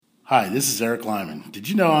Hi, this is Eric Lyman. Did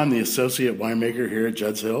you know I'm the associate winemaker here at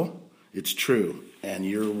Judd's Hill? It's true, and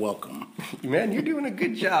you're welcome. Man, you're doing a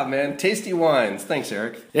good job, man. Tasty wines. Thanks,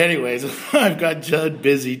 Eric. Anyways, I've got Judd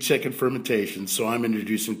busy checking fermentation, so I'm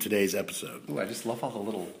introducing today's episode. Ooh, I just love all the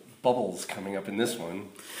little bubbles coming up in this one.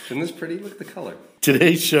 Isn't this pretty? Look at the color.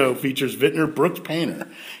 Today's show features Vintner Brooks Painter.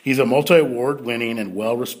 He's a multi-award winning and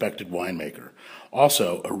well-respected winemaker.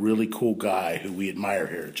 Also, a really cool guy who we admire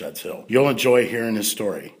here at Judd's Hill. You'll enjoy hearing his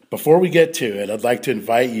story. Before we get to it, I'd like to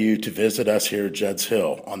invite you to visit us here at Judd's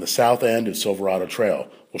Hill on the south end of Silverado Trail.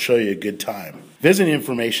 We'll show you a good time. Visiting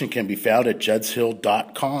information can be found at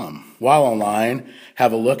juddshill.com. While online,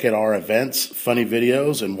 have a look at our events, funny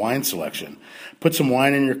videos, and wine selection. Put some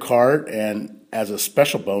wine in your cart, and as a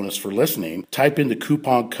special bonus for listening, type in the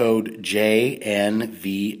coupon code JNVS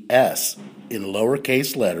in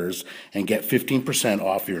lowercase letters and get 15%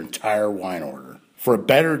 off your entire wine order. For a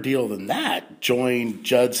better deal than that, join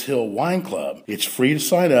Judd's Hill Wine Club. It's free to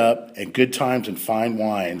sign up, and good times and fine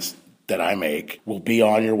wines that I make will be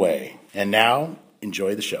on your way. And now,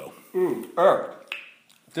 enjoy the show.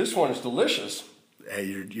 This one is delicious. Hey,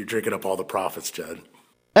 you're drinking up all the profits, Judd.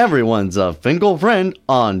 Everyone's a Finkel friend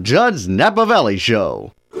on Judd's Napa Valley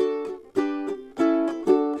Show.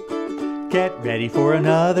 Get ready for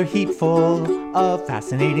another heapful of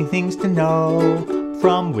fascinating things to know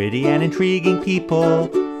from witty and intriguing people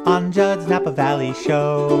on Judd's Napa Valley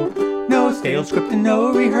Show. No stale script and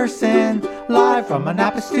no rehearsing, live from a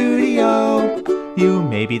Napa studio. You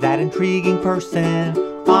may be that intriguing person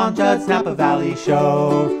on Judd's Napa Valley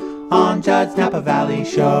Show. On Judd's Napa Valley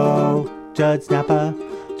Show. Judd's Napa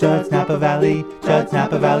Valley, Judd's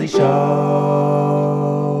Napa Valley Show.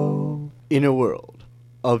 In a world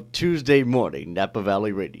of Tuesday morning Napa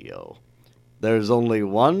Valley radio, there's only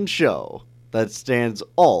one show that stands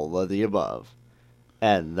all of the above,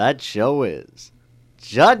 and that show is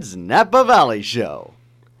Judd's Napa Valley Show.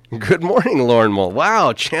 Good morning, Lauren Mull.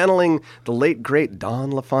 Wow, channeling the late, great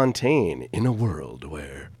Don LaFontaine in a world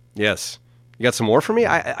where... Yes. You got some more for me?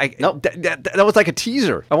 No. That was like a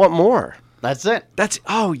teaser. I want more. That's it.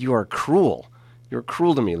 Oh, you are cruel. You're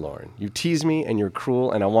cruel to me, Lauren. You tease me and you're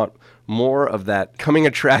cruel, and I want more of that coming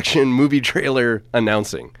attraction movie trailer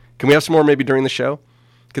announcing. Can we have some more maybe during the show?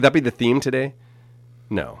 Could that be the theme today?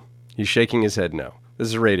 No. He's shaking his head no. This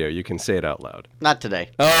is radio. You can say it out loud. Not today.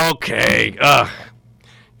 Okay. Ugh.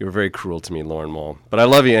 You were very cruel to me, Lauren Mull. But I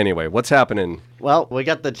love you anyway. What's happening? Well, we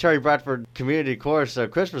got the Terry Bradford Community Chorus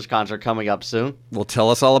Christmas concert coming up soon. Well, tell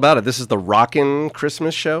us all about it. This is the Rockin'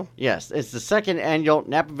 Christmas show? Yes, it's the second annual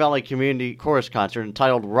Napa Valley Community Chorus concert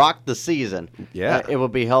entitled Rock the Season. Yeah. It will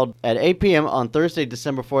be held at 8 p.m. on Thursday,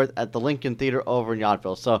 December 4th at the Lincoln Theater over in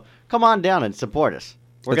Yountville. So come on down and support us.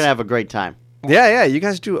 We're going to have a great time. Yeah, you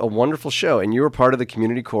guys do a wonderful show, and you are part of the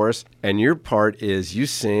community chorus, and your part is you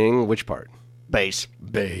sing which part? Bass.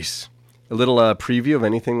 A little preview of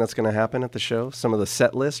anything that's going to happen at the show? Some of the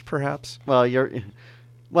set list, perhaps? Well, you're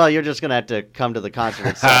just going to have to come to the concert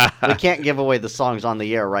itself. We can't give away the songs on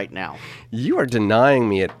the air right now. You are denying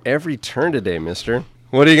me at every turn today, mister.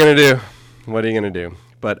 What are you going to do?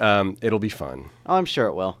 But it'll be fun. Oh, I'm sure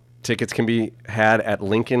it will. Tickets can be had at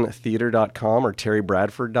lincolntheater.com or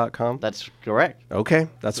terrybradford.com. That's correct. Okay,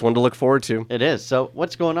 that's one to look forward to. It is. So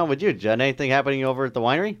what's going on with you, Jen? Anything happening over at the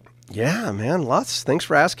winery? Yeah, man, lots. Thanks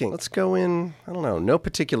for asking. Let's go in, I don't know, no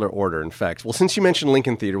particular order, in fact. Well, since you mentioned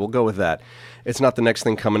Lincoln Theater, we'll go with that. It's not the next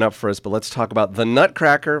thing coming up for us, but let's talk about the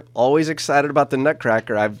Nutcracker. Always excited about the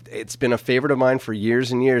Nutcracker. It's been a favorite of mine for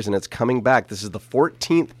years and years, and it's coming back. This is the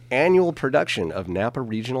 14th annual production of Napa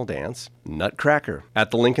Regional Dance, Nutcracker,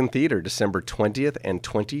 at the Lincoln Theater, December 20th and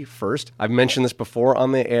 21st. I've mentioned this before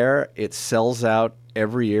on the air. It sells out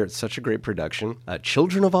every year. It's such a great production.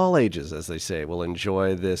 Children of all ages, as they say, will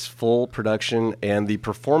enjoy this full production, and the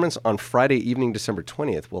performance on Friday evening, December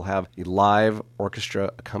 20th, will have a live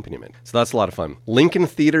orchestra accompaniment. So that's a lot of fun.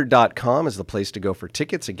 LincolnTheater.com is the place to go for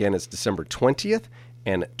tickets. Again, it's December 20th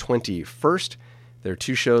and 21st. There are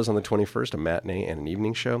two shows on the 21st, a matinee and an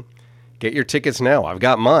evening show. Get your tickets now. I've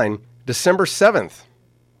got mine. December 7th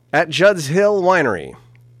at Judd's Hill Winery,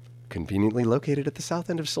 conveniently located at the south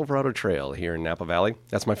end of Silverado Trail here in Napa Valley.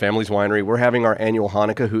 That's my family's winery. We're having our annual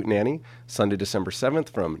Hanukkah Hootenanny Sunday, December 7th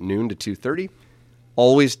from noon to 2:30.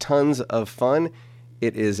 Always tons of fun.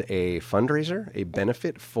 It is a fundraiser, a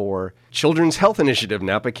benefit for Children's Health Initiative,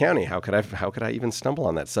 Napa County. How could I even stumble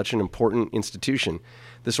on that? Such an important institution.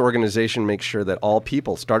 This organization makes sure that all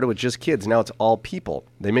people, started with just kids, now it's all people.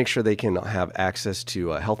 They make sure they can have access to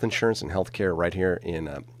health insurance and health care right here in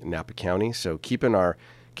Napa County. So keeping our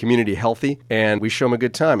community healthy, and we show them a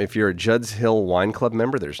good time. If you're a Judd's Hill Wine Club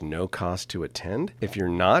member, there's no cost to attend. If you're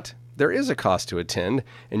not, there is a cost to attend,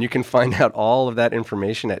 and you can find out all of that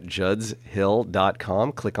information at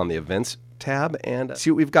judshill.com. Click on the events tab and see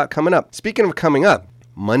what we've got coming up. Speaking of coming up,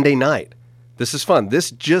 Monday night. This is fun. This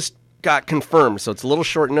just got confirmed, so it's a little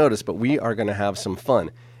short notice, but we are going to have some fun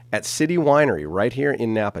at City Winery right here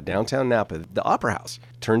in Napa, downtown Napa. The Opera House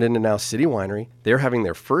turned into now City Winery. They're having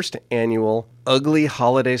their first annual Ugly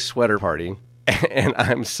Holiday Sweater Party, and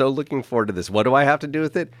I'm so looking forward to this. What do I have to do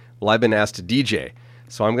with it? Well, I've been asked to DJ.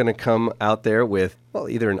 So I'm going to come out there with, well,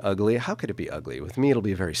 either an ugly, how could it be ugly? With me, it'll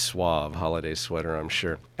be a very suave holiday sweater, I'm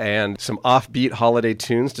sure. And some offbeat holiday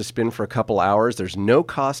tunes to spin for a couple hours. There's no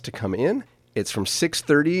cost to come in. It's from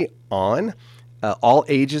 6:30 on. All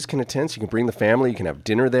ages can attend, so you can bring the family. You can have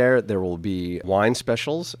dinner there. There will be wine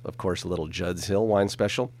specials, of course, a little Judd's Hill wine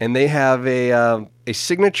special. And they have a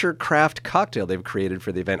signature craft cocktail they've created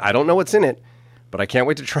for the event. I don't know what's in it, but I can't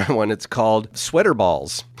wait to try one. It's called Sweater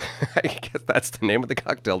Balls. I guess that's the name of the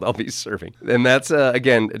cocktail they'll be serving. And that's,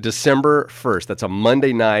 again, December 1st. That's a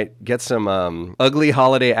Monday night. Get some ugly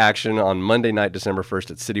holiday action on Monday night, December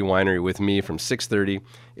 1st at City Winery with me from 6:30.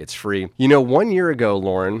 It's free. You know, 1 year ago,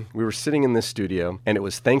 Lauren, we were sitting in this studio, and it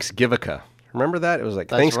was Thanksgiving. Remember that? It was like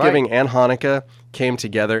That's Thanksgiving right. and Hanukkah came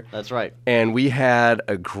together. That's right. And we had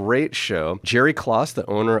a great show. Jerry Kloss, the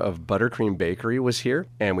owner of Buttercream Bakery, was here,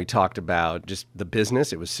 and we talked about just the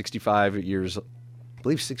business. It was 65 years, I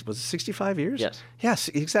believe, was it 65 years? Yes. Yes,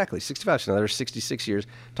 exactly, 65. So another 66 years.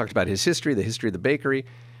 Talked about his history, the history of the bakery.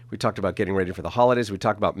 We talked about getting ready for the holidays. We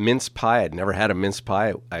talked about mince pie. I'd never had a mince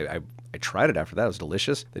pie. I tried it after that. It was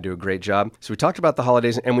delicious. They do a great job. So we talked about the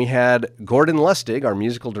holidays, and we had Gordon Lustig, our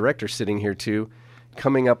musical director, sitting here too,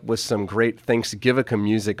 coming up with some great Thanksgiving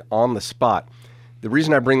music on the spot. The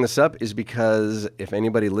reason I bring this up is because if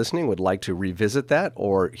anybody listening would like to revisit that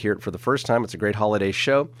or hear it for the first time, it's a great holiday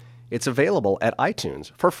show. It's available at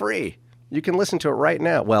iTunes for free. You can listen to it right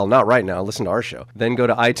now. Well, not right now. Listen to our show. Then go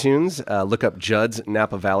to iTunes, look up Judd's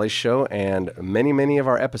Napa Valley Show, and many of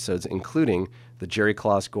our episodes, including the Jerry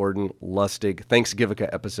Kloss Gordon Lustig Thanksgiving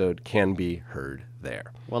episode, can be heard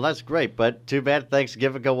there. Well, that's great, but too bad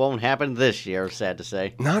Thanksgiving won't happen this year, sad to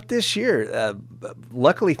say. Not this year.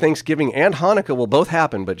 Luckily, Thanksgiving and Hanukkah will both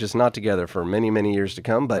happen, but just not together for many years to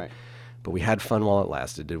come. But we had fun while it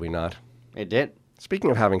lasted, did we not? It did.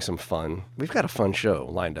 Speaking of having some fun, we've got a fun show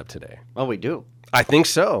lined up today. Oh, we do. I think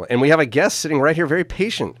so. And we have a guest sitting right here, very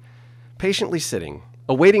patiently sitting,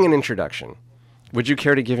 awaiting an introduction. Would you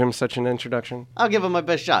care to give him such an introduction? I'll give him my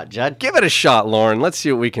best shot, Judd. Give it a shot, Lauren. Let's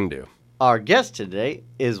see what we can do. Our guest today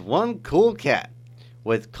is one cool cat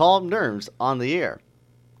with calm nerves on the air.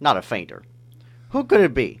 Not a fainter. Who could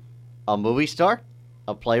it be? A movie star?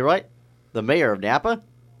 A playwright? The mayor of Napa?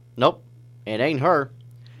 Nope, it ain't her.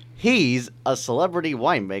 He's a celebrity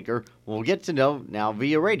winemaker we'll get to know now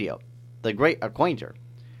via radio. The great acquainter.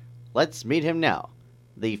 Let's meet him now.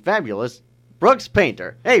 The fabulous Brooks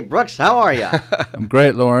Painter. Hey, Brooks, how are you? I'm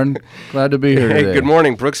great, Lauren. Glad to be here Hey, today. good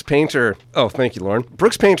morning, Brooks Painter. Oh, thank you, Lauren.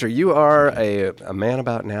 Brooks Painter, you are a man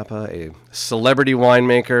about Napa, a celebrity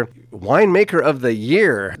winemaker of the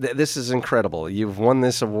year. This is incredible. You've won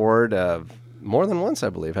this award more than once, I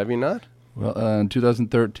believe, have you not? Well, in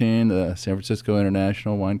 2013, the San Francisco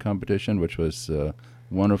International Wine Competition, which was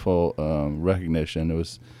wonderful recognition.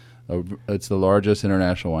 It's the largest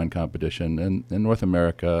international wine competition in North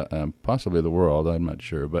America, possibly the world, I'm not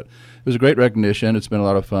sure. But it was a great recognition. It's been a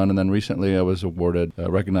lot of fun. And then recently I was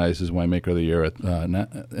recognized as Winemaker of the Year at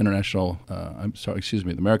the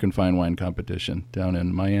American Fine Wine Competition down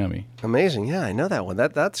in Miami. Amazing. Yeah, I know that one.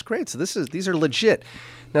 That's great. So these are legit.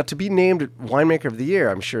 Now, to be named Winemaker of the Year,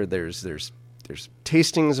 I'm sure there's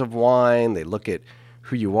tastings of wine. They look at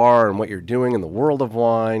who you are and what you're doing in the world of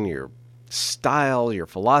wine, your style, your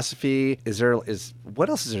philosophy. What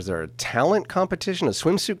else is there? Is there a talent competition, a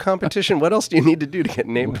swimsuit competition? What else do you need to do to get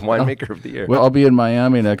named Winemaker of the Year? Well, I'll be in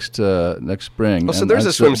Miami next spring. Oh, so there's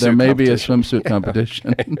a swimsuit There may be a competition. swimsuit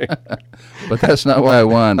competition, but that's not why I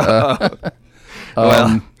won.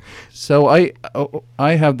 Well. So I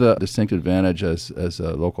have the distinct advantage as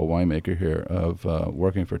a local winemaker here of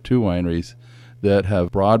working for two wineries that have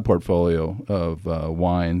broad portfolio of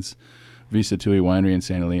wines. Vista Tui Winery in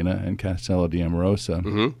Santa Elena and Castello di Amorosa.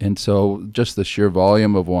 Mm-hmm. And so just the sheer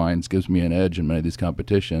volume of wines gives me an edge in many of these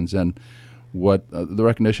competitions. And what the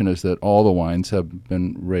recognition is that all the wines have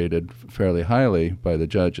been rated fairly highly by the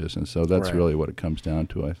judges. And so that's Right. really what it comes down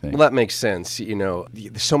to, I think. Well, that makes sense. You know,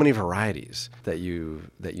 there's so many varieties that you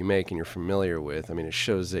make and you're familiar with. I mean, it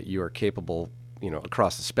shows that you are capable,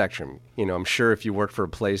 across the spectrum. I'm sure if you worked for a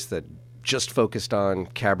place that just focused on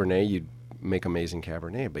Cabernet, you'd make amazing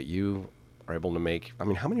Cabernet, but you are able to make,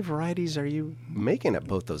 how many varieties are you making at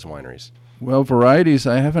both those wineries? Well, varieties,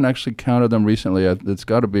 I haven't actually counted them recently. It's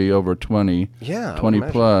got to be over 20, Yeah, I would 20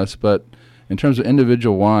 imagine. plus. But in terms of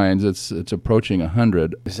individual wines, it's approaching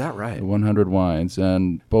 100. Is that right? 100 wines,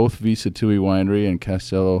 and both Visa Tui Winery and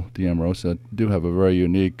Castello di Amorosa do have a very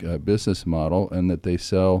unique business model, in that they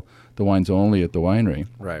sell the wines only at the winery.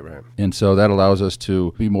 Right, right. And so that allows us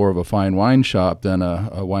to be more of a fine wine shop than a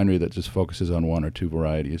winery that just focuses on one or two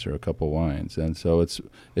varieties or a couple wines. And so it's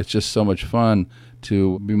just so much fun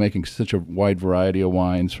to be making such a wide variety of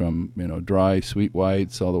wines, from dry sweet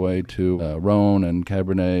whites all the way to Rhone and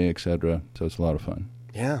Cabernet, etc. So it's a lot of fun.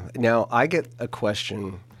 Yeah. Now, I get a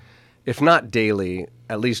question, if not daily,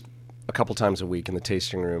 at least a couple times a week in the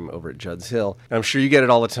tasting room over at Judd's Hill. And I'm sure you get it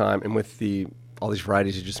all the time. And with all these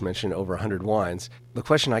varieties you just mentioned, over 100 wines, the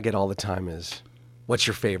question I get all the time is, what's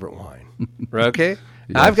your favorite wine? Okay?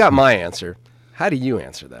 I've got my answer. How do you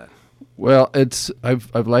answer that? Well,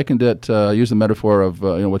 I've likened it. Use the metaphor of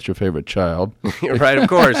what's your favorite child. Right, of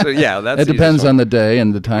course. So, yeah, that's it depends on the day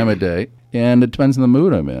and the time of day, and it depends on the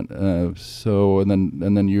mood I'm in. So and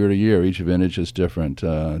then year to year, each vintage is different.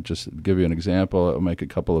 Just to give you an example, I'll make a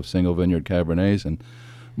couple of single vineyard Cabernets, and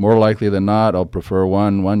more likely than not, I'll prefer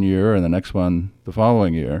one year and the next one the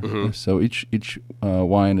following year. Mm-hmm. So each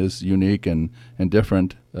wine is unique and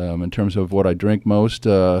different. In terms of what I drink most,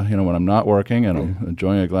 when I'm not working and I'm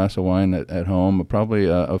enjoying a glass of wine at home, probably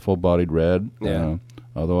a full-bodied red. Yeah.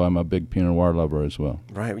 Although I'm a big Pinot Noir lover as well.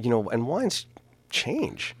 Right. And wines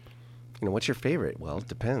change. What's your favorite? Well, it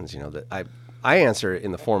depends. I answer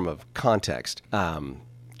in the form of context.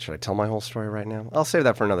 Should I tell my whole story right now? I'll save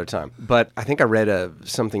that for another time. But I think I read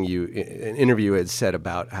an interview had said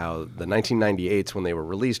about how the 1998s, when they were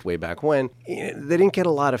released way back when, they didn't get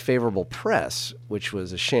a lot of favorable press, which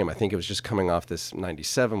was a shame. I think it was just coming off this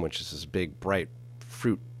 97, which is this big, bright,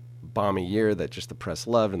 fruit bomby year that just the press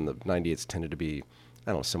loved, and the 98s tended to be,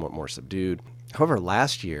 somewhat more subdued. However,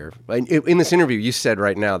 last year, in this interview, you said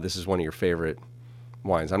right now this is one of your favorite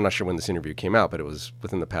wines. I'm not sure when this interview came out, but it was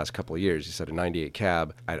within the past couple of years. You said a 98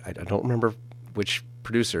 Cab. I don't remember which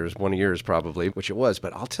producers, one of yours probably, which it was,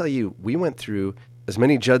 but I'll tell you, we went through as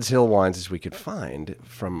many Judd's Hill wines as we could find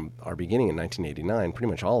from our beginning in 1989, pretty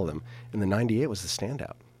much all of them, and the 98 was the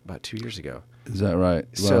standout about 2 years ago. Is that right?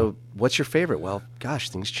 So what's your favorite? Well, gosh,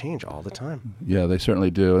 things change all the time. Yeah, they certainly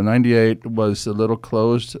do. And 98 was a little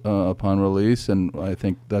closed upon release, and I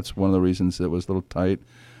think that's one of the reasons it was a little tight.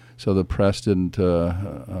 So the press didn't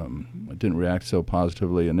react so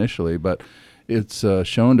positively initially, but it's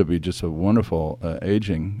shown to be just a wonderful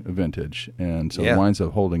aging vintage, and so the wines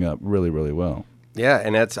are holding up really, really well. Yeah,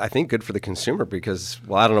 and that's, I think, good for the consumer because,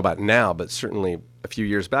 I don't know about now, but certainly a few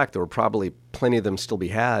years back, there were probably plenty of them still be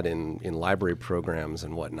had in library programs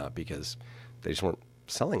and whatnot because they just weren't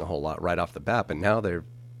selling a whole lot right off the bat, but now they're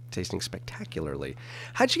tasting spectacularly.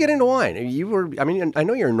 How'd you get into wine? I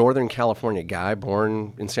know you're a Northern California guy,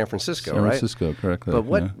 born in San Francisco, right? San Francisco, correct. But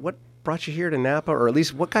what brought you here to Napa, or at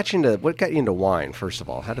least what got you into wine? First of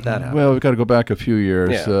all, how did that happen? Well, we've got to go back a few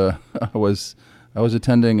years. Yeah. I was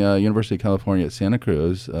attending University of California at Santa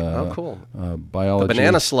Cruz. Cool. Biology. The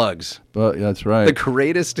banana slugs. But that's right. The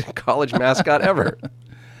greatest college mascot ever.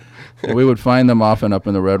 We would find them often up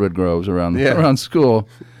in the redwood groves around school.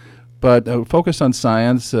 But focused on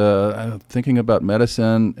science, thinking about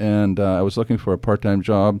medicine, and I was looking for a part-time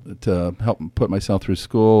job to help put myself through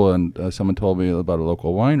school, and someone told me about a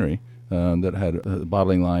local winery that had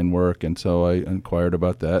bottling line work, and so I inquired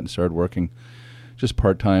about that and started working just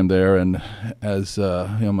part-time there. And as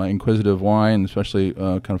my inquisitive wine, especially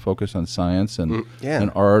kind of focused on science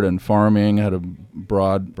and art and farming, had a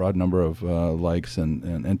broad number of likes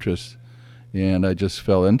and interests. And I just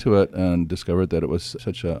fell into it and discovered that it was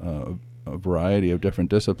such a variety of different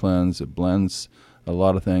disciplines. It blends a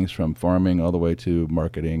lot of things from farming all the way to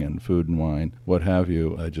marketing and food and wine, what have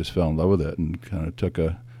you. I just fell in love with it and kind of took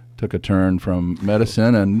a turn from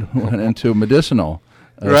medicine and went into medicinal.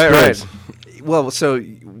 Right. Well, so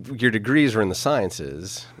your degrees are in the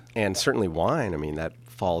sciences, and certainly wine, that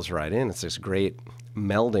falls right in. It's this great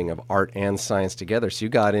melding of art and science together. So you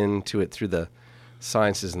got into it through the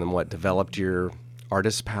sciences, and then developed your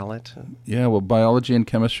artist palette? Yeah, well, biology and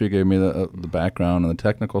chemistry gave me the background on the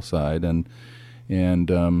technical side, and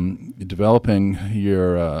developing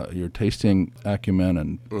your tasting acumen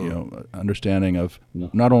and understanding of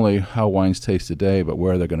not only how wines taste today, but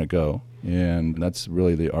where they're going to go. And that's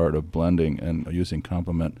really the art of blending and using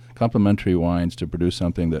complementary wines to produce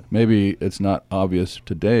something that maybe it's not obvious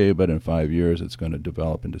today, but in 5 years it's going to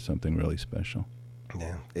develop into something really special.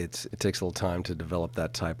 Yeah, it takes a little time to develop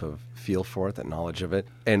that type of feel for it, that knowledge of it.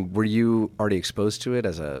 And were you already exposed to it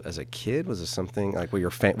as a kid? Was it something like was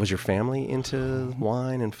your family into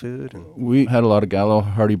wine and food? And... We had a lot of Gallo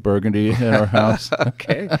Hardy Burgundy in our house.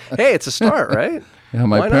 Okay, hey, it's a start, right? Yeah,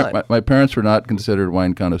 Why not? My parents were not considered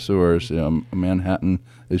wine connoisseurs. Manhattan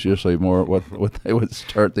is usually more what they would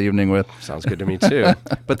start the evening with. Sounds good to me too.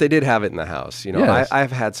 But they did have it in the house. Yes.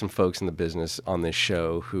 I've had some folks in the business on this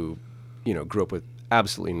show who, grew up with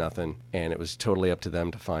absolutely nothing, and it was totally up to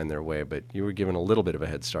them to find their way. But you were given a little bit of a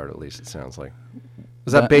head start, at least it sounds like.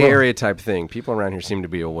 Was that Bay Area type thing? People around here seem to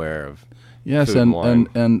be aware of. Yes, food and wine.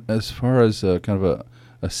 and as far as kind of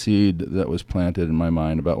a seed that was planted in my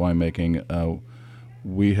mind about winemaking,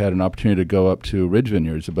 we had an opportunity to go up to Ridge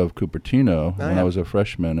Vineyards above Cupertino when I was a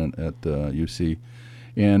freshman at UC,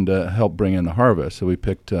 and help bring in the harvest. So we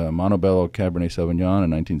picked Montebello Cabernet Sauvignon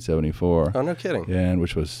in 1974. Oh, no kidding. And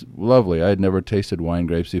which was lovely. I had never tasted wine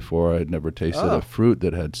grapes before. I had never tasted a fruit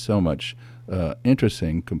that had so much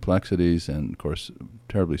interesting complexities and, of course,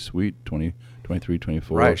 terribly sweet, 23,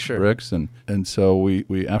 24 right, sure. bricks. And so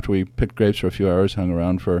we after we picked grapes for a few hours, hung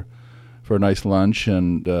around for a nice lunch,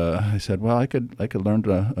 and I said, well, I could learn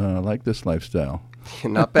to like this lifestyle.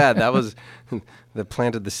 Not bad. That was that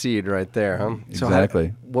planted the seed right there, huh? Exactly.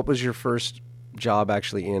 So what was your first job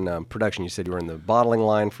actually in production? You said you were in the bottling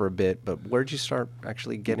line for a bit, but where did you start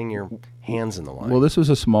actually getting your hands in the wine? Well, this was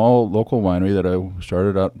a small local winery that I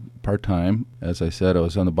started out part-time. As I said, I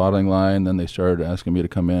was on the bottling line. Then they started asking me to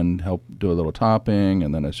come in, help do a little topping,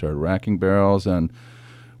 and then I started racking barrels. And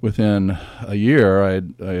within a year,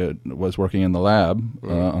 I was working in the lab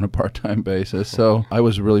on a part-time basis. So I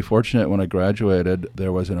was really fortunate when I graduated.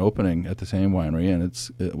 There was an opening at the same winery, and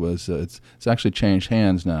it's actually changed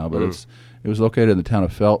hands now, but it was located in the town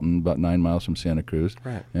of Felton, about 9 miles from Santa Cruz.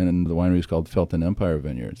 Right. And the winery is called Felton Empire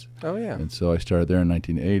Vineyards. Oh, yeah. And so I started there in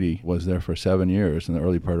 1980, was there for 7 years in the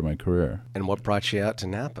early part of my career. And what brought you out to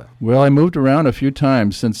Napa? Well, I moved around a few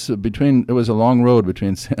times since it was a long road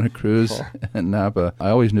between Santa Cruz and Napa. I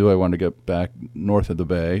always knew I wanted to get back north of the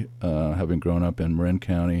Bay, having grown up in Marin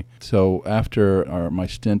County. So after my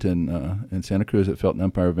stint in Santa Cruz at Felton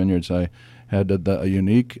Empire Vineyards, I had a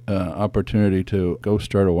unique opportunity to go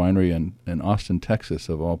start a winery in Austin, Texas,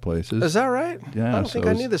 of all places. Is that right? Yeah. I don't think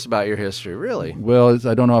I knew this about your history, really. Well,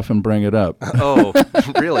 I don't often bring it up. Oh,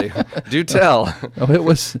 really? Do tell. Oh, it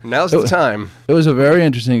was. Now's the time. It was a very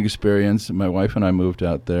interesting experience. My wife and I moved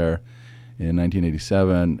out there in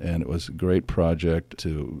 1987, and it was a great project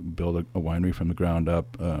to build a winery from the ground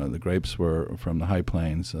up. The grapes were from the High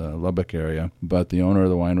Plains, Lubbock area, but the owner of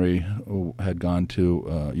the winery had gone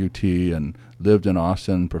to UT and lived in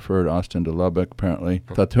Austin, preferred Austin to Lubbock, apparently.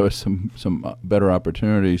 Thought there was some better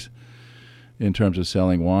opportunities in terms of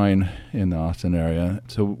selling wine in the Austin area.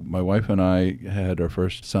 So my wife and I had our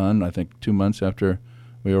first son, I think 2 months after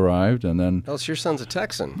we arrived, and then... Oh, so your son's a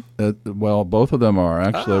Texan. Well, both of them are,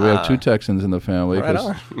 actually. We have 2 Texans in the family,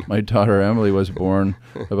 because my daughter Emily was born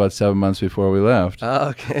about 7 months before we left. Oh,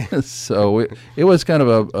 okay. So it was kind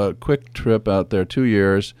of a quick trip out there, 2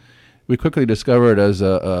 years. We quickly discovered as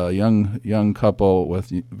a young couple with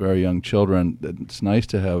very young children that it's nice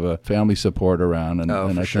to have a family support around, and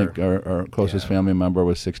I think our closest family member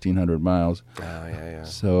was 1,600 miles. Oh, yeah.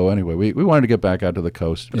 So anyway, we wanted to get back out to the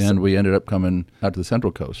coast, and we ended up coming out to the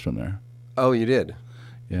Central Coast from there. Oh, you did?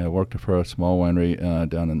 Yeah, I worked for a small winery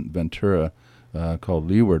down in Ventura called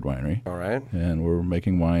Leeward Winery. All right. And we're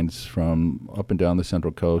making wines from up and down the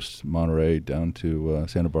Central Coast, Monterey, down to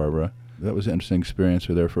Santa Barbara. That was an interesting experience.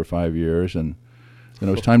 We were there for 5 years, and then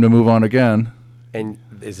it was time to move on again. And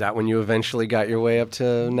is that when you eventually got your way up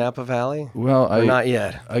to Napa Valley? Well, not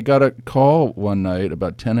yet. I got a call one night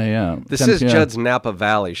about 10 a.m. This is Judd's Napa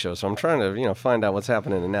Valley show, so I'm trying to find out what's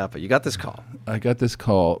happening in Napa. You got this call. I got this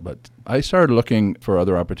call, but I started looking for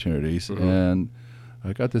other opportunities, and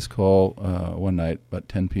I got this call one night about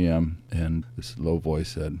 10 p.m., and this low voice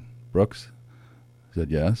said, "Brooks?" I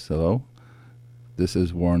said, "Yes, hello. This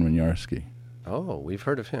is Warren Winiarski. Oh, we've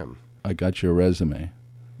heard of him. I got your resume.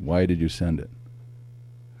 Why did you send it?"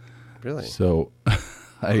 Really? So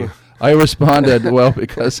I responded, "Well,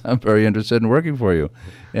 because I'm very interested in working for you."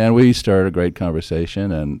 And we started a great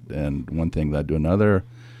conversation, and one thing led to another.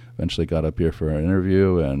 Eventually got up here for an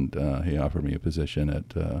interview, and he offered me a position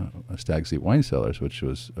at Stag's Leap Wine Cellars, which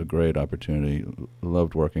was a great opportunity.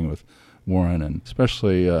 Loved working with Warren, and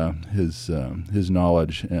especially his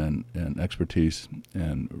knowledge and expertise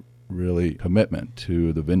and really commitment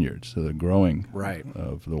to the vineyards, to the growing Right.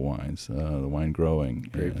 of the wines, the wine growing.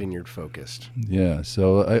 Very And- vineyard focused. Yeah,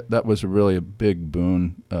 so that was really a big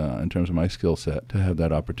boon in terms of my skill set to have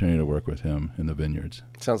that opportunity to work with him in the vineyards.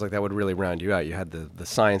 Sounds like that would really round you out. You had the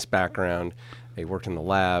science background. You worked in the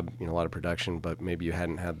lab, a lot of production, but maybe you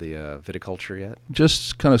hadn't had the viticulture yet.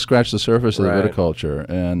 Just kind of scratched the surface of Right. the viticulture,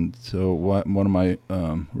 and so one of my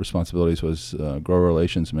responsibilities was grower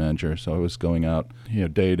relations manager. So I was going out,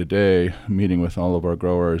 day to day, meeting with all of our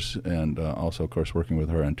growers, and also, of course, working with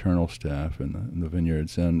our internal staff in the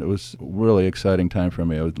vineyards. And it was a really exciting time for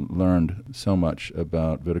me. I learned so much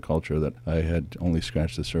about viticulture that I had only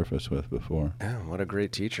scratched the surface with before. Yeah, what a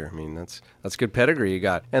great teacher. I mean, that's good pedigree you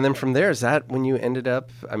got. And then from there, is that when you ended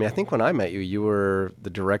up, I think when I met you, you were the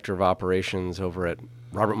director of operations over at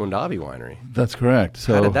Robert Mondavi Winery. That's correct.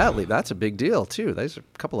 So How did that lead? That's a big deal, too. Those are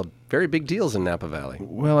a couple of very big deals in Napa Valley.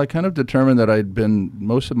 Well, I kind of determined that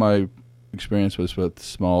most of my experience was with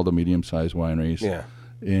small to medium-sized wineries. Yeah.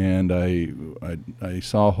 And I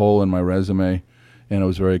saw a hole in my resume, and I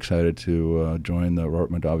was very excited to join the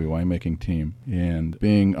Robert Mondavi winemaking team. And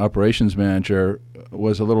being operations manager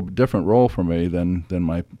was a little bit different role for me than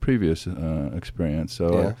my previous experience.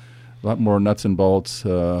 So Yeah. a lot more nuts and bolts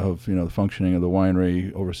of the functioning of the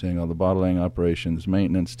winery, overseeing all the bottling operations,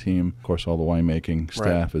 maintenance team, of course all the winemaking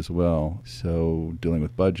staff as well. So dealing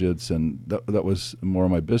with budgets, and that was more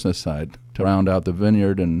on my business side to round out the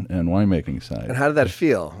vineyard and winemaking side. And how did that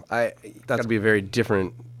feel? That's got to be a very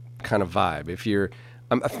different kind of vibe. If you're,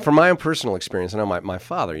 from my own personal experience, I know my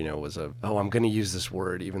father, was I'm going to use this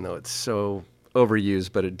word, even though it's so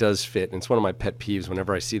overused, but it does fit. And it's one of my pet peeves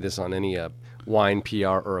whenever I see this on any wine PR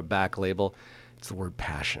or a back label. It's the word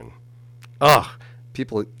passion. Ugh.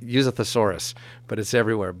 People use a thesaurus, but it's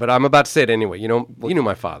everywhere. But I'm about to say it anyway. You knew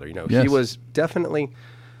my father. He Yes. was definitely.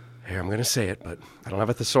 Here, I'm going to say it, but I don't have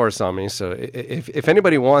a thesaurus on me. So if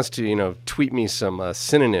anybody wants to, tweet me some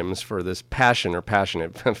synonyms for this passion or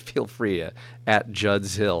passionate, feel free. At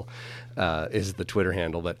Judd's Hill is the Twitter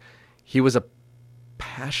handle. But he was a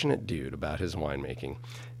passionate dude about his winemaking.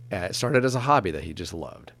 It started as a hobby that he just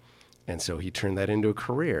loved. And so he turned that into a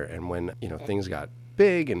career. And when, things got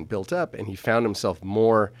big and built up, and he found himself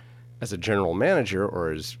more as a general manager,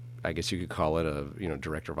 or as, I guess you could call it, a,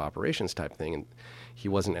 director of operations type thing, and he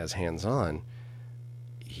wasn't as hands-on,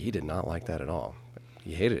 he did not like that at all.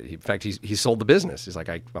 He hated it. In fact, he sold the business. He's like,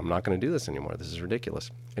 I'm not going to do this anymore. This is ridiculous.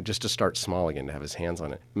 And just to start small again, to have his hands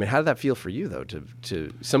on it. I mean, how did that feel for you, though?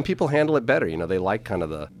 To some people handle it better. They like kind of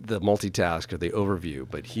the multitask or the overview,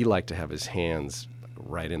 but he liked to have his hands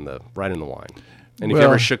right in the wine. And if you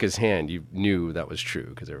ever shook his hand, you knew that was true,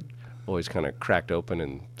 because they're always kind of cracked open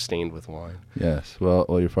and stained with wine. Yes. Well,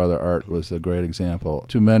 your father, Art, was a great example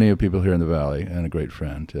to many of people here in the Valley, and a great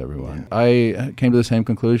friend to everyone. Yeah. I came to the same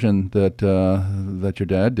conclusion that your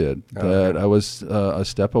dad did, that I was a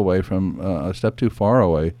step too far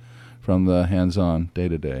away from the hands-on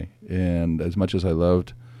day-to-day. And as much as I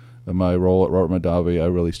loved my role at Robert Mondavi, I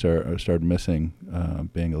really started missing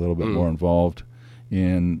being a little bit more involved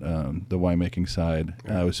in the winemaking side.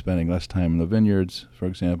 I was spending less time in the vineyards, for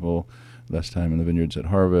example, less time in the vineyards at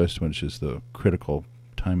harvest, which is the critical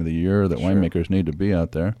time of the year that winemakers need to be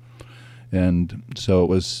out there. And so it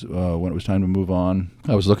was when it was time to move on,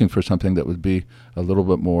 I was looking for something that would be a little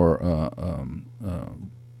bit more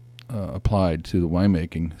applied to the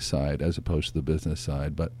winemaking side as opposed to the business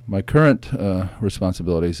side. But my current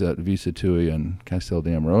responsibilities at Visa Tui and Castel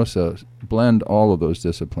d'Amorosa blend all of those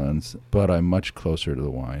disciplines, but I'm much closer to the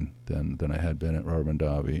wine than I had been at Robert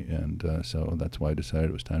Mondavi, and so that's why I decided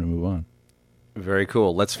it was time to move on. Very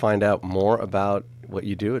cool. Let's find out more about what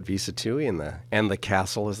you do at Visa Tui and the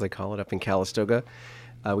castle, as they call it, up in Calistoga.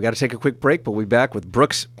 We got to take a quick break, but we'll be back with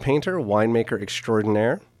Brooks Painter, winemaker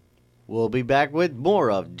extraordinaire. We'll be back with more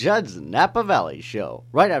of Judd's Napa Valley Show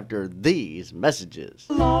right after these messages.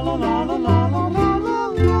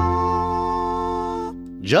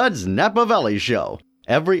 Judd's Napa Valley Show.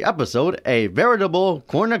 Every episode, a veritable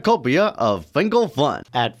cornucopia of Finkel fun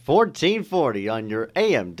at 1440 on your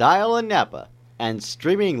AM dial in Napa. And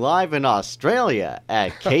streaming live in Australia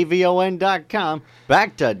at kvon.com.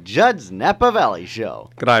 Back to Judd's Napa Valley Show.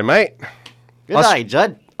 G'day, mate. G'day,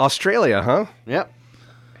 Judd. Australia, huh? Yep.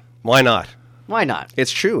 Why not? Why not?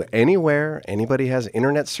 It's true. Anywhere anybody has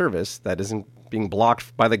internet service that isn't being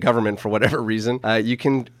blocked by the government for whatever reason, you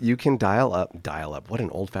can dial up. Dial up. What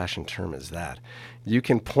an old-fashioned term is that? You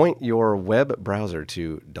can point your web browser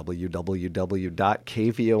to www.kvon.com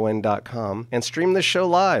and stream this show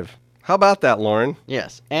live. How about that, Lauren?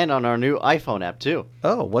 Yes, and on our new iPhone app, too.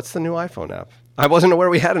 Oh, what's the new iPhone app? I wasn't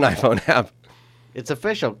aware we had an iPhone app. It's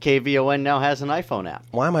official. KVON now has an iPhone app.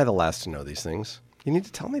 Why am I the last to know these things? You need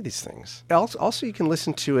to tell me these things. Also, you can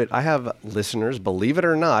listen to it. I have listeners, believe it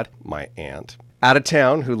or not, my aunt, out of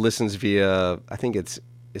town who listens via, I think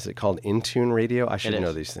is it called Intune Radio? I should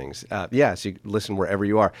know these things. Yeah, so you listen wherever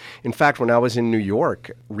you are. In fact, when I was in New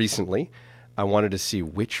York recently, I wanted to see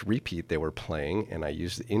which repeat they were playing, and I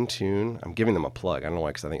used Intune. I'm giving them a plug. I don't know why,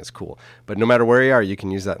 because I think it's cool. But no matter where you are, you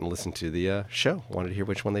can use that and listen to the show. I wanted to hear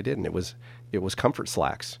which one they did, and it was Comfort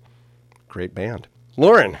Slacks. Great band.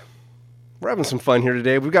 Lauren, we're having some fun here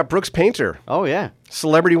today. We've got Brooks Painter, Oh, yeah.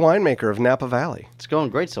 celebrity winemaker of Napa Valley. It's going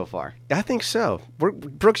great so far. I think so.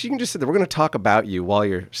 Brooks, you can just sit there. We're going to talk about you while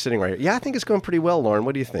you're sitting right here. Yeah, I think it's going pretty well, Lauren.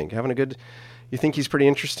 What do you think? Having a good... You think he's pretty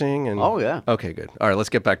interesting? Oh, yeah. Okay, good. All right, let's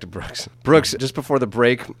get back to Brooks. Brooks, just before the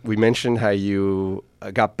break, we mentioned how you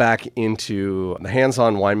got back into the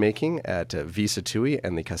hands-on winemaking at Visa Tui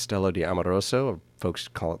and the Castello di Amoroso. Folks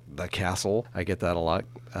call it the Castle. I get that a lot.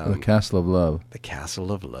 The Castle of Love. The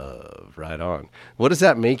Castle of Love. Right on. What does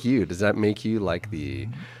that make you? Does that make you like the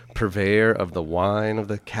purveyor of the wine of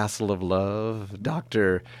the Castle of Love?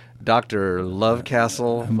 Dr. Love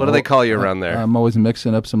Castle? What do they call you around there? I'm always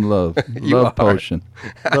mixing up some love. Love potion.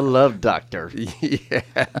 The Love Doctor. Yeah.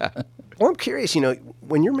 Well, I'm curious,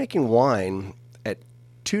 when you're making wine at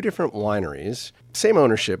two different wineries, same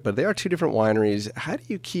ownership, but they are two different wineries, how do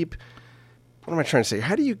you keep... What am I trying to say?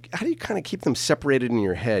 How do you kind of keep them separated in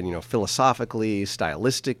your head, philosophically,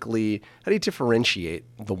 stylistically? How do you differentiate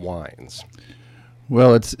the wines?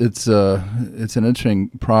 Well, it's an interesting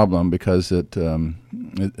problem because it's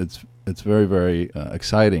very, very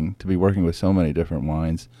exciting to be working with so many different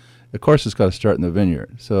wines. Of course, it's got to start in the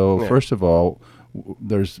vineyard. So first of all,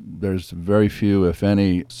 there's very few, if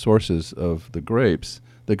any, sources of the grapes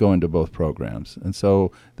that go into both programs, and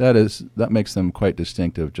so that makes them quite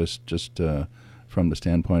distinctive. Just from the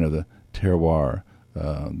standpoint of the terroir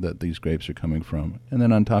that these grapes are coming from, and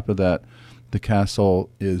then on top of that, the Castle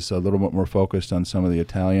is a little bit more focused on some of the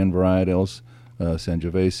Italian varietals,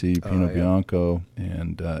 Sangiovese, Pinot Bianco,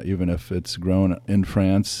 and even if it's grown in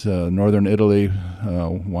France, northern Italy,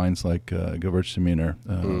 wines like Gewürztraminer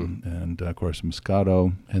and, of course,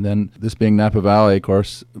 Moscato. And then this being Napa Valley, of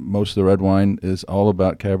course, most of the red wine is all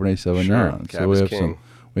about Cabernet Sauvignon. Sure, so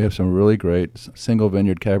we have some really great single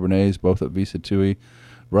vineyard Cabernets, both at Visa Tui.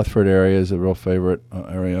 Rutherford area is a real favorite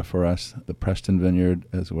area for us. The Preston Vineyard,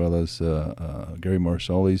 as well as Gary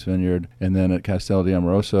Morsoli's vineyard. And then at Castello di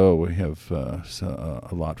Amoroso, we have a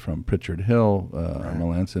lot from Pritchard Hill,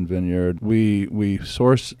 Melanson Vineyard. We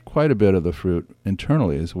source quite a bit of the fruit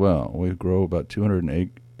internally as well. We grow about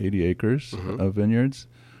 280 acres of vineyards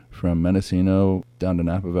from Mendocino down to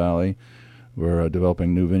Napa Valley. We're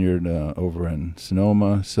developing new vineyard over in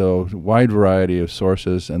Sonoma, so wide variety of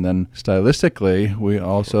sources. And then stylistically, we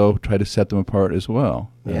also try to set them apart as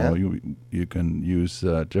well. Yeah. You can use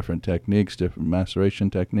different techniques, different maceration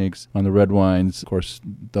techniques. On the red wines, of course,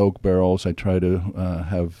 the oak barrels, I try to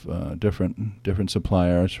have different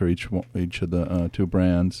suppliers for each of the two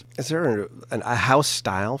brands. Is there a house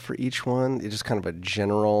style for each one? Just kind of a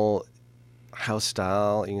general house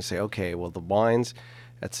style? You can say, okay, well, the wines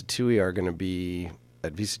at Visa Tui are going to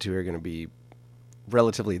be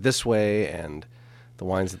relatively this way, and the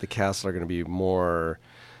wines at the Castle are going to be more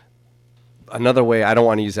another way. I don't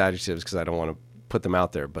want to use adjectives because I don't want to put them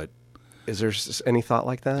out there, but is there any thought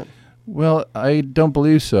like that? Well, I don't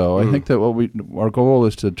believe so. I think that our goal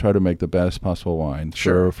is to try to make the best possible wine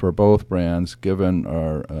for both brands, given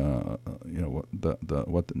our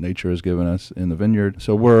what the nature has given us in the vineyard.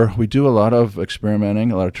 So we do a lot of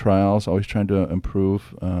experimenting, a lot of trials, always trying to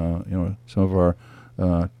improve some of our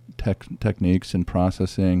techniques in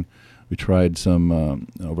processing. We tried some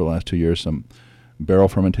over the last 2 years some barrel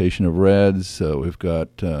fermentation of reds. We've got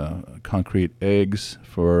concrete eggs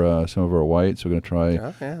for some of our whites. We're going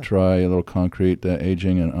to try a little concrete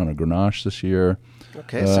aging on a Grenache this year.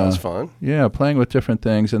 Okay, sounds fun. Yeah, playing with different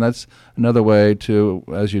things, and that's another way to,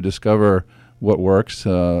 as you discover what works,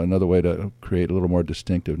 another way to create a little more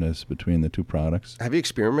distinctiveness between the two products. Have you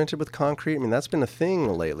experimented with concrete? I mean, that's been a thing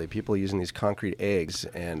lately, people using these concrete eggs,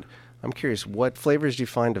 and I'm curious, what flavors do you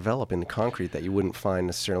find develop in the concrete that you wouldn't find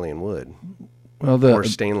necessarily in wood? Or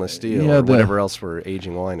stainless steel, or whatever else we're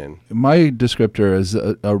aging wine in. My descriptor is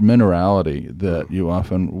a minerality that you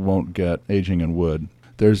often won't get aging in wood.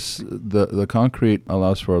 There's the concrete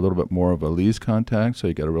allows for a little bit more of a lees contact, so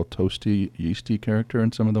you get a real toasty, yeasty character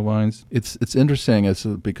in some of the wines. It's interesting. It's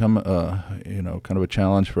become kind of a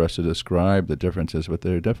challenge for us to describe the differences, but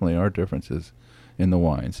there definitely are differences in the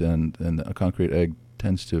wines, and a concrete egg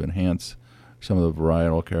tends to enhance some of the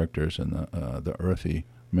varietal characters and the earthy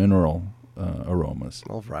mineral aromas.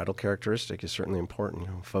 Well, varietal characteristic is certainly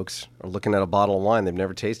important. Folks are looking at a bottle of wine they've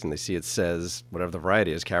never tasted, and they see it says whatever the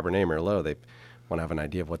variety is, Cabernet, Merlot. They want to have an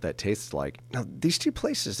idea of what that tastes like. Now, these two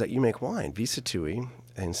places that you make wine, Visa Tui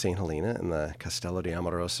in St. Helena and the Castello di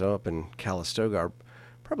Amoroso up in Calistoga, are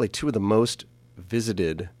probably two of the most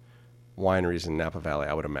visited wineries in Napa Valley,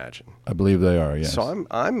 I would imagine. I believe they are, yes. So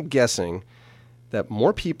I'm guessing that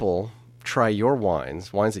more people try your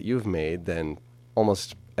wines that you've made, than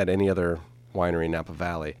almost at any other winery in Napa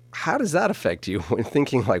Valley. How does that affect you when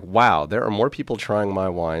thinking like, wow, there are more people trying my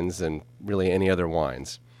wines than really any other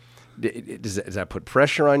wines? Does that put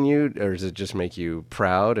pressure on you, or does it just make you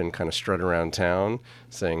proud and kind of strut around town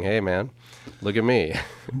saying, hey, man, look at me?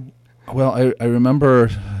 Well, I remember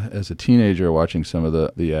as a teenager watching some of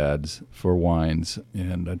the ads for wines,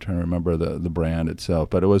 and I'm trying to remember the brand itself,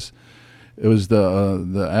 but it was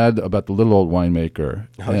the ad about the little old winemaker.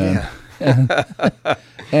 Oh, yeah.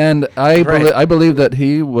 And I believe that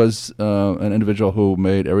he was an individual who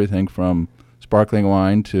made everything from sparkling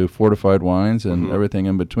wine to fortified wines and everything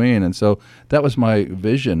in between. And so that was my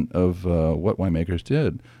vision of what winemakers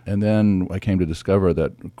did. And then I came to discover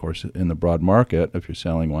that, of course, in the broad market, if you're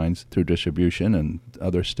selling wines through distribution in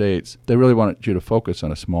other states, they really wanted you to focus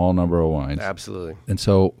on a small number of wines. Absolutely. And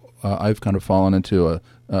so I've kind of fallen into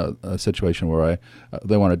a situation where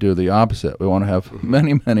they want to do the opposite. We want to have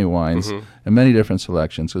many wines and many different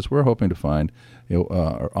selections, because we're hoping to find,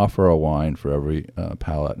 or offer a wine for every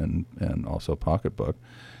palate and also pocketbook.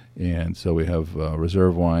 And so we have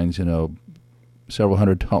reserve wines, several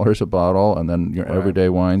 $100s a bottle, and then your everyday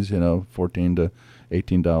wines, $14 to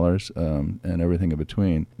 $18, and everything in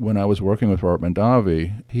between. When I was working with Robert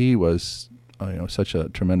Mondavi, he was such a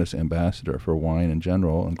tremendous ambassador for wine in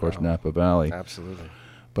general, and of course Napa Valley. Absolutely.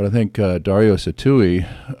 But I think Dario Satui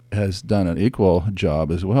has done an equal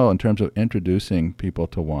job as well in terms of introducing people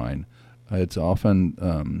to wine. It's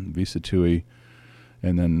often Visa Tui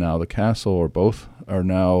and then now the Castle, or both, are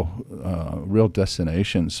now real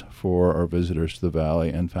destinations for our visitors to the valley.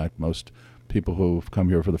 In fact, most people who've come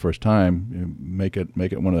here for the first time make it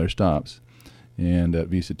one of their stops. And at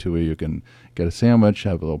Visa Tui, you can get a sandwich,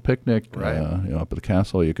 have a little picnic. Right. Up at the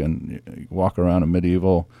Castle, you can walk around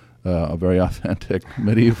a very authentic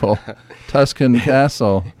medieval Tuscan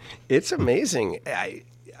castle. It's amazing.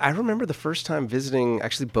 I remember the first time visiting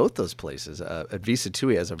actually both those places at Visa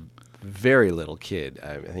Tui as a very little kid.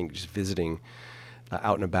 I think just visiting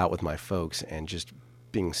out and about with my folks and just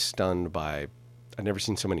being stunned by, I'd never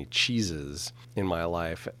seen so many cheeses in my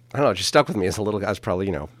life. I don't know, it just stuck with me as a little guy. I was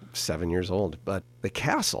probably, 7 years old. But the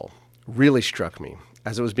castle really struck me.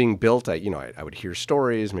 As it was being built, I would hear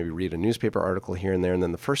stories, maybe read a newspaper article here and there. And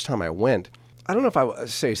then the first time I went, I don't know if I would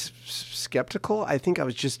say skeptical. I think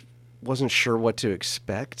I wasn't sure what to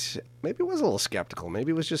expect. Maybe it was a little skeptical.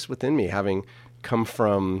 Maybe it was just within me, having come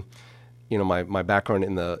from, my background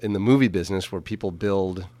in the movie business, where people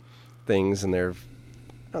build things and there's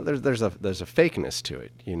a fakeness to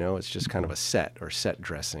it. It's just kind of a set or set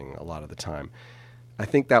dressing a lot of the time. I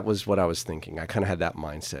think that was what I was thinking. I kind of had that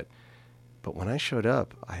mindset. But when I showed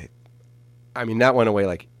up, I mean, that went away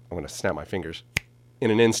like, I'm going to snap my fingers in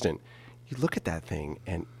an instant. You look at that thing,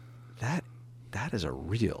 and that is a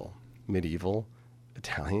real medieval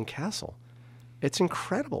Italian castle. It's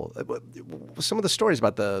incredible. Some of the stories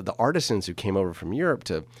about the artisans who came over from Europe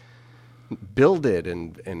to build it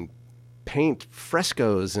and paint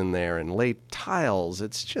frescoes in there and lay tiles,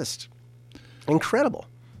 it's just incredible.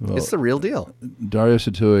 Well, it's the real deal. Dario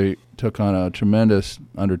Satui took on a tremendous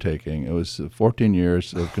undertaking. It was 14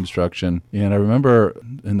 years of construction. And I remember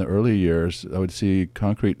in the early years, I would see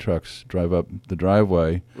concrete trucks drive up the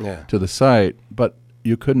driveway to the site, but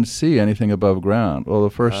you couldn't see anything above ground. Well,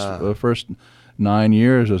 the first 9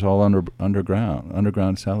 years was all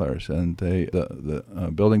underground cellars. And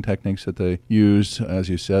the building techniques that they used, as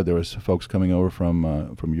you said, there was folks coming over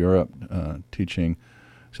from Europe teaching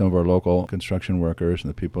some of our local construction workers and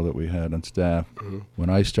the people that we had on staff. Mm-hmm. When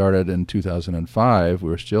I started in 2005, we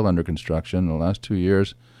were still under construction. In the last 2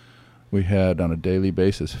 years, we had on a daily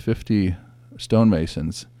basis 50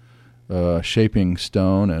 stonemasons shaping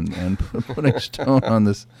stone and putting stone on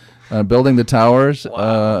this, building the towers.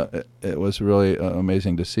 Wow. It was really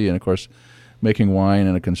amazing to see. And of course, making wine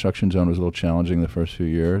in a construction zone was a little challenging the first few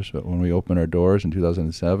years. But when we opened our doors in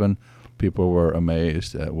 2007, people were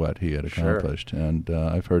amazed at what he had accomplished. Sure. And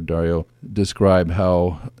I've heard Dario describe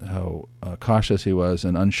how cautious he was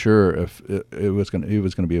and unsure if he was going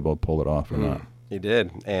to be able to pull it off or not. He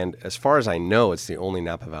did. And as far as I know, it's the only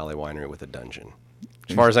Napa Valley winery with a dungeon.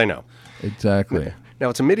 as far as I know. Exactly. Now,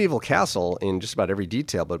 it's a medieval castle in just about every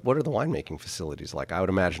detail, but what are the winemaking facilities like? I would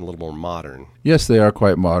imagine a little more modern. Yes, they are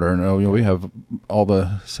quite modern. We have all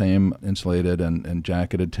the same insulated and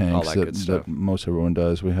jacketed tanks All that good stuff. that most everyone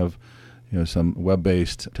does. We have some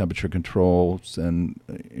web-based temperature controls, and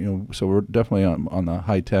so we're definitely on the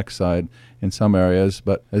high-tech side in some areas.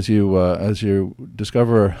 But as you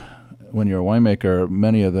discover when you're a winemaker,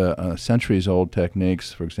 many of the centuries-old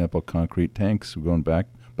techniques, for example, concrete tanks, going back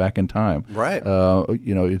in time. Right.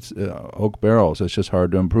 It's oak barrels. It's just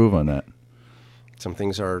hard to improve on that. Some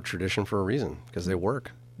things are tradition for a reason because they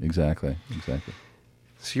work. Exactly.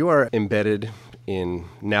 So you are embedded in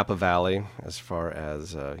Napa Valley as far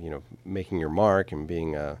as making your mark and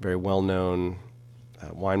being a very well-known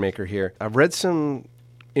winemaker here. I've read some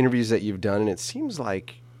interviews that you've done, and it seems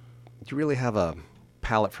like you really have a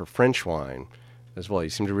palate for French wine as well. You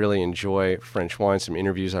seem to really enjoy French wine. Some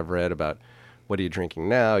interviews I've read about what are you drinking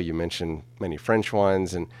now? You mentioned many French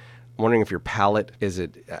wines, and I'm wondering if your palate,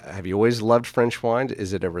 have you always loved French wine?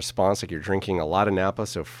 Is it a response, like you're drinking a lot of Napa,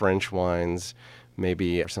 so French wines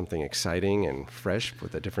maybe are something exciting and fresh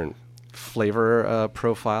with a different flavor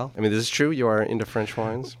profile? I mean, this is true? You are into French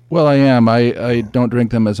wines? Well, I am. I don't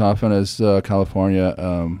drink them as often as California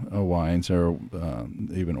wines or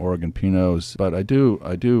even Oregon Pinots, but I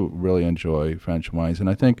do really enjoy French wines. And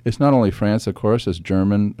I think it's not only France, of course, it's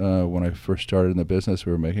German. When I first started in the business,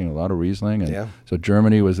 we were making a lot of Riesling. And so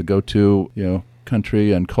Germany was the go-to,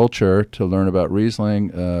 country and culture to learn about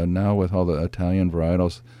Riesling. Now with all the Italian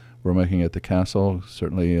varietals we're making at the castle,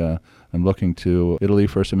 certainly I'm looking to Italy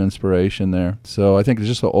for some inspiration there. So I think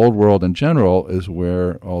just the old world in general is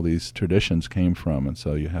where all these traditions came from, and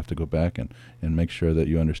so you have to go back and make sure that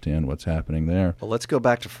you understand what's happening there. Well, let's go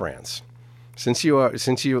back to France. Since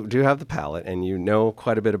you do have the palate and you know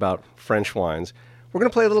quite a bit about French wines, we're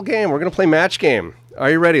going to play a little game. We're going to play match game.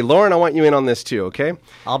 Are you ready? Lauren, I want you in on this too, okay?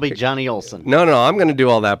 I'll be Johnny Olson. No, I'm going to do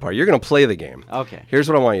all that part. You're going to play the game. Okay. Here's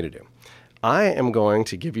what I want you to do. I am going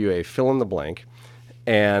to give you a fill in the blank.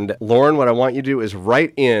 And Lauren, what I want you to do is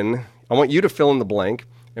write in. I want you to fill in the blank.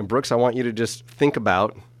 And Brooks, I want you to just think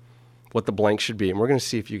about what the blank should be. And we're going to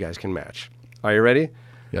see if you guys can match. Are you ready?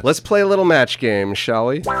 Yes. Let's play a little match game, shall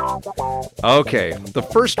we? Okay. The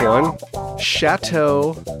first one,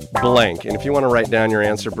 Chateau blank. And if you want to write down your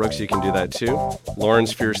answer, Brooks, you can do that too.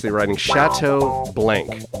 Lauren's furiously writing Chateau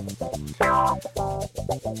blank.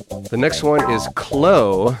 The next one is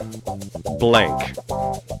Clos blank.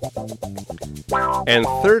 And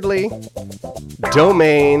thirdly,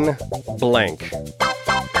 Domaine blank.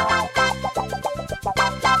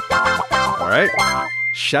 All right.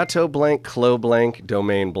 Chateau blank, Clos blank,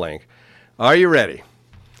 Domaine blank. Are you ready?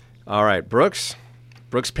 All right, Brooks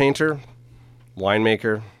Painter,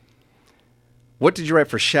 winemaker. What did you write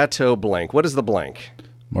for Chateau blank? What is the blank?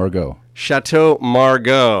 Margaux. Chateau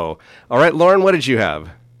Margaux. All right, Lauren, what did you have?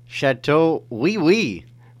 Chateau Oui.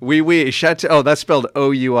 Oui, Chateau. Oh, that's spelled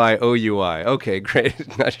O-U-I. Okay,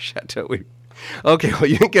 great. Not Chateau Oui. Okay, well,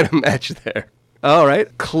 you didn't get a match there. All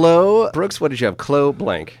right, Clos. Brooks, what did you have? Clos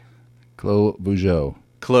blank. Clos Vougeot.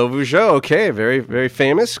 Clos Vougeot. Okay, very, very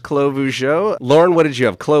famous. Clos Vougeot. Lauren, what did you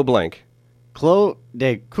have? Clos blank. Clos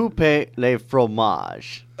de Coupe le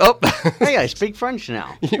Fromage. Oh, Hey, I speak French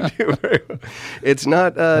now. you do very well. It's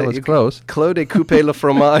not. That was close. Clos de Coupe le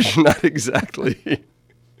Fromage. Not exactly.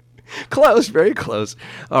 Close, very close.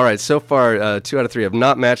 All right, so far, 2 out of 3 have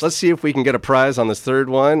not matched. Let's see if we can get a prize on this third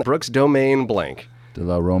one. Brooks, Domaine blank. De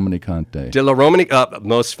la Romanée-Conti. De la Romanée,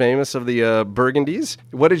 most famous of the Burgundies.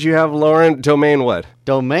 What did you have, Lauren? Domaine what?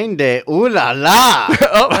 Domaine de Ooh La La.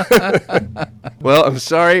 Well, I'm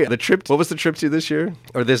sorry. What was the trip to this year?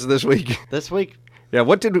 Or this week? This week, Yeah,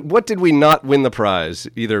 what did we not win the prize,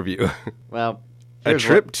 either of you? well, A here's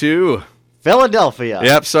trip what- to... Philadelphia.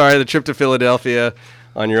 Yep, sorry, the trip to Philadelphia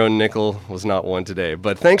on your own nickel was not one today.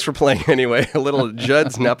 But thanks for playing anyway. A little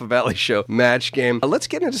Judd's Napa Valley Show match game. Let's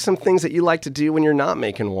get into some things that you like to do when you're not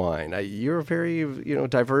making wine. You're a very,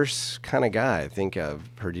 diverse kind of guy. I think I've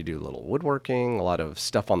heard you do a little woodworking, a lot of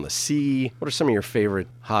stuff on the sea. What are some of your favorite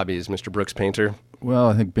hobbies, Mr. Brooks Painter? Well,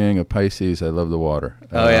 I think being a Pisces, I love the water.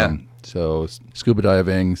 Oh, yeah. So scuba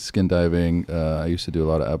diving, skin diving. I used to do a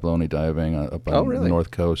lot of abalone diving up on really? the North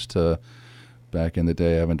Coast back in the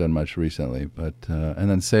day. I haven't done much recently. But and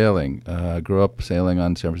then sailing. I grew up sailing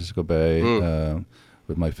on San Francisco Bay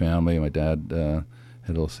with my family. My dad had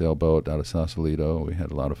a little sailboat out of Sausalito. We had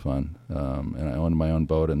a lot of fun. And I owned my own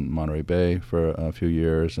boat in Monterey Bay for a few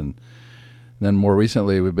years. And then more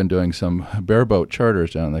recently, we've been doing some bareboat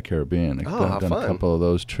charters down in the Caribbean. Oh, how I've done fun. a couple of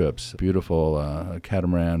those trips. Beautiful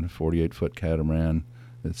catamaran, 48-foot catamaran.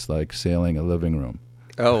 It's like sailing a living room.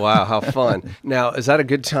 Oh, wow. How fun. Now, is that a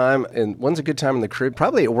good time? And when's a good time in the Caribbean?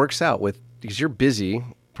 Probably it works out because you're busy,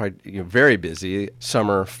 probably you're very busy,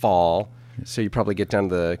 summer, fall. So you probably get down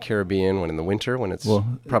to the Caribbean in the winter when it's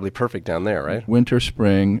probably perfect down there, right? Winter,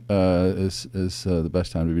 spring is the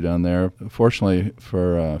best time to be down there. Fortunately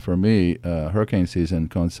for me, hurricane season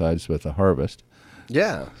coincides with the harvest.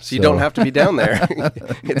 Yeah, so you don't have to be down there.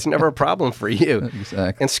 It's never a problem for you.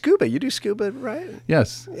 Exactly. And scuba, you do scuba, right?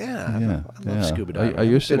 Yes. Yeah, I love scuba diving. I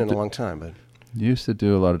used been to in a long time, but used to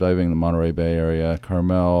do a lot of diving in the Monterey Bay area,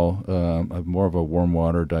 Carmel. I'm more of a warm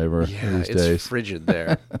water diver these it's days. frigid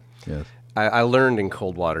there. Yes. I learned in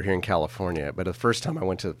cold water here in California, but the first time I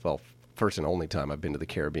went to, first and only time I've been to the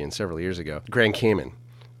Caribbean several years ago, Grand Cayman.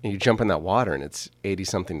 And you jump in that water and it's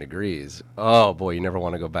 80-something degrees. Oh, boy, you never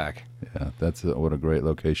want to go back. Yeah, that's what a great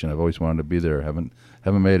location. I've always wanted to be there. Haven't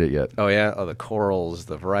made it yet. Oh, yeah? Oh, the corals,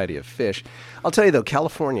 the variety of fish. I'll tell you, though,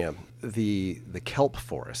 California, the kelp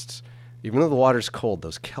forests, even though the water's cold,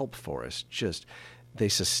 those kelp forests they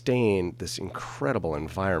sustain this incredible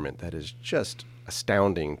environment that is just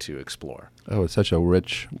astounding to explore. Oh, it's such a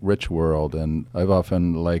rich world, and I've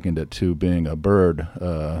often likened it to being a bird,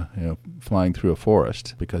 flying through a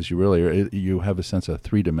forest, because you have a sense of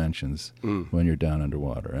three dimensions when you're down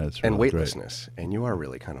underwater. It's really weightlessness, great. and you are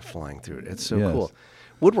really kind of flying through it. It's so Yes. cool.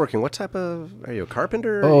 Woodworking, what type of, are you a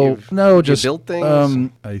carpenter? Oh, no, just you build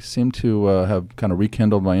things? I seem to have kind of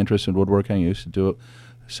rekindled my interest in woodworking. I used to do it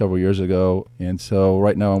several years ago, and so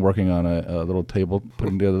right now I'm working on a little table,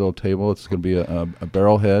 putting together a little table. It's going to be a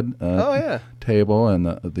barrel head table, and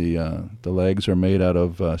the legs are made out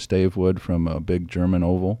of stave wood from a big German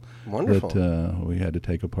oval. Wonderful. That we had to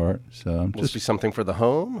take apart. So I'm Must be something for the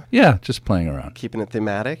home? Yeah, just playing around. Keeping it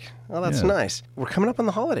thematic? Oh, that's Yeah. nice. We're coming up on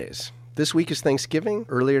the holidays. This week is Thanksgiving.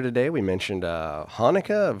 Earlier today we mentioned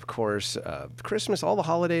Hanukkah, of course, Christmas. All the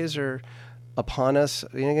holidays are upon us.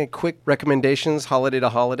 Quick recommendations, holiday to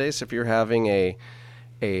holidays. If you're having a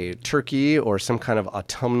turkey or some kind of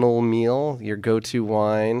autumnal meal, your go-to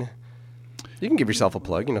wine. You can give yourself a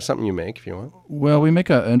plug, something you make if you want. Well, we make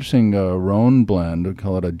an interesting Rhone blend. We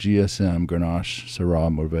call it a GSM, Grenache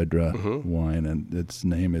Syrah Mourvedre wine, and its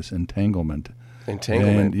name is Entanglement.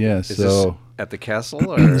 Entanglement. And, yes, is so this at the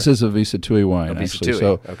castle? Or? This is a Visa Tui wine, Visa actually.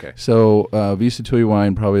 Tui, okay. So Visa Tui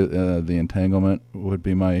wine, probably the Entanglement would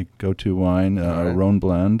be my go-to wine, right. Rhone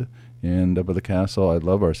blend. And up at the castle, I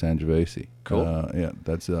love our Sangiovese. Cool.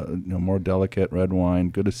 That's a more delicate red wine,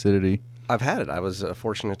 good acidity. I've had it. I was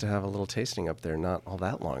fortunate to have a little tasting up there not all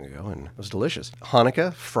that long ago, and it was delicious.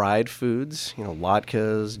 Hanukkah, fried foods,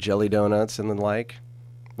 latkes, jelly donuts, and the like.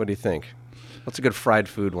 What do you think? What's a good fried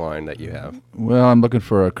food wine that you have? Well, I'm looking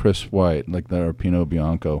for a crisp white, like the Pinot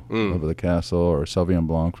Bianco over the castle, or Sauvignon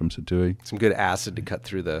Blanc from Satui. Some good acid to cut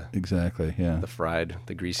through the Exactly, yeah.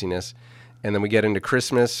 the greasiness. And then we get into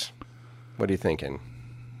Christmas. What are you thinking?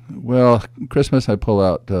 Well, Christmas I pull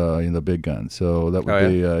out the big guns. So that would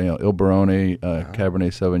be Il Barone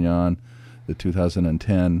Cabernet Sauvignon. The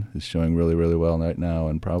 2010 is showing really, really well right now,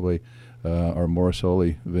 and probably our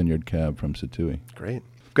Morrisoli Vineyard Cab from Satui. Great.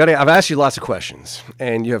 Gutty, I've asked you lots of questions,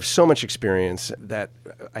 and you have so much experience that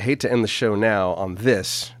I hate to end the show now on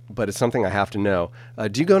this, but it's something I have to know.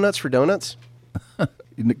 Do you go nuts for donuts?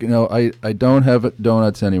 I don't have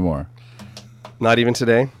donuts anymore. Not even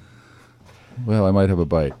today? Well, I might have a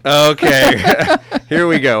bite. Okay. Here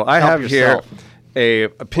we go. I have yourself. here a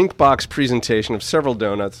pink box presentation of several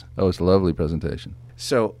donuts. Oh, it's a lovely presentation.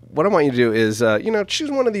 So what I want you to do is,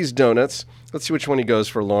 choose one of these donuts. Let's see which one he goes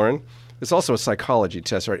for, Lauren. It's also a psychology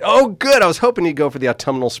test, right? Oh, good. I was hoping you'd go for the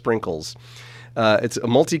autumnal sprinkles. It's a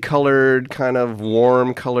multicolored, kind of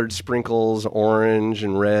warm-colored sprinkles, orange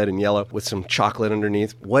and red and yellow, with some chocolate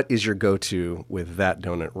underneath. What is your go-to with that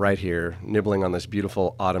donut right here, nibbling on this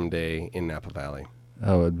beautiful autumn day in Napa Valley?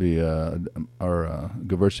 Oh, it'd be our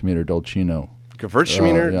Gewürztraminer Dolcino.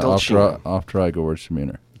 Gewürztraminer Dolcino. Off-dry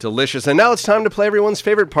Gewürztraminer. Delicious. And now it's time to play everyone's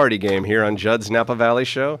favorite party game here on Judd's Napa Valley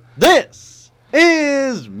Show. This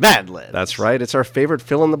is Madland. That's right. It's our favorite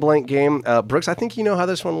fill-in-the-blank game. Brooks, I think you know how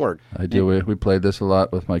this one works. I do. We played this a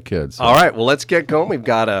lot with my kids. So. All right. Well, let's get going. We've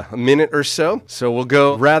got a minute or so. So we'll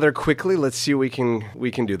go rather quickly. Let's see what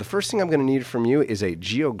we can do. The first thing I'm going to need from you is a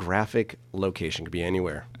geographic location. Could be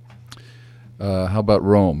anywhere. How about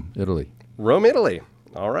Rome, Italy? Rome, Italy.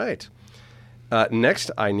 All right. Next,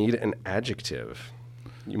 I need an adjective.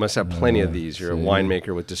 You must have plenty of these. You're a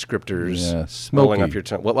winemaker with descriptors rolling up your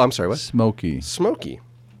tongue. Well, I'm sorry, what? Smoky. Smoky.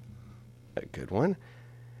 A good one.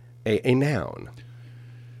 A noun.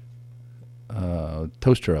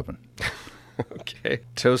 Toaster oven. Okay.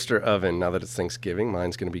 Toaster oven. Now that it's Thanksgiving,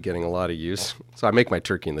 mine's going to be getting a lot of use. So I make my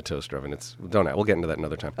turkey in the toaster oven. We'll get into that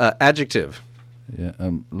another time. Adjective. Yeah,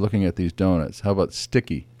 I'm looking at these donuts. How about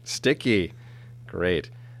sticky? Sticky. Great.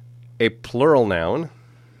 A plural noun.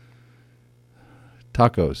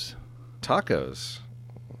 Tacos. Tacos.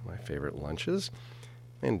 My favorite lunches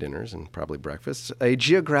and dinners and probably breakfasts. A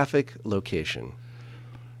geographic location.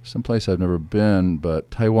 Someplace I've never been, but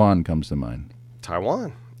Taiwan comes to mind.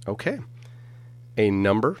 Taiwan. Okay. A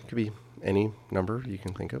number. Could be any number you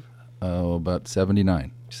can think of. Oh, about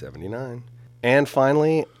 79. 79. And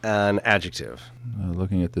finally, an adjective.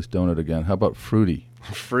 Looking at this donut again. How about fruity?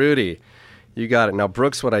 Fruity. You got it. Now,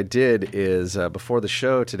 Brooks, what I did is before the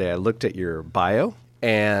show today, I looked at your bio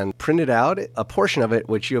and printed out a portion of it,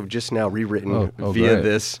 which you have just now rewritten via great.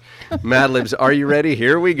 this Mad Libs. Are you ready?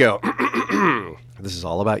 Here we go. This is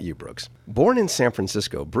all about you, Brooks. Born in San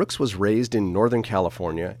Francisco, Brooks was raised in Northern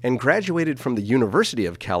California and graduated from the University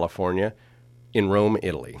of California in Rome,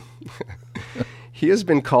 Italy. He has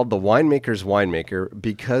been called the winemaker's winemaker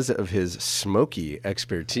because of his smoky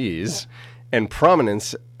expertise and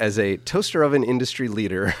prominence as a toaster oven industry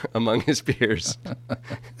leader among his peers.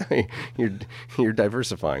 You're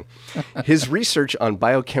diversifying. His research on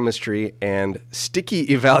biochemistry and sticky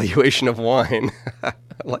evaluation of wine, I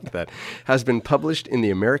like that, has been published in the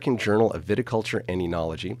American Journal of Viticulture and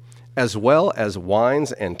Enology, as well as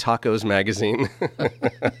Wines and Tacos magazine.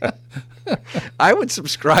 I would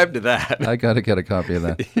subscribe to that. I got to get a copy of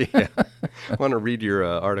that. Yeah. I want to read your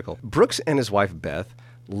article. Brooks and his wife, Beth,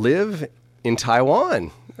 live in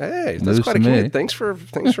Taiwan. Hey, that's News quite a to me. commute. Thanks for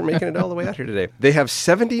making it all the way out here today. They have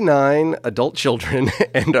 79 adult children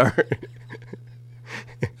and are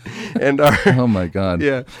Oh, my God.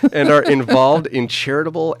 yeah, and are involved in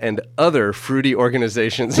charitable and other fruity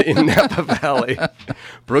organizations in Napa Valley.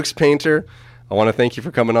 Brooks Painter, I want to thank you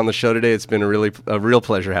for coming on the show today. It's been a real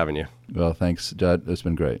pleasure having you. Well, thanks, Judd. It's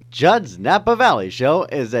been great. Judd's Napa Valley Show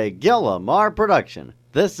is a Gil Lamar production.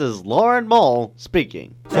 This is Lauren Mole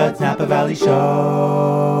speaking. Judd's Napa Valley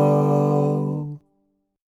Show.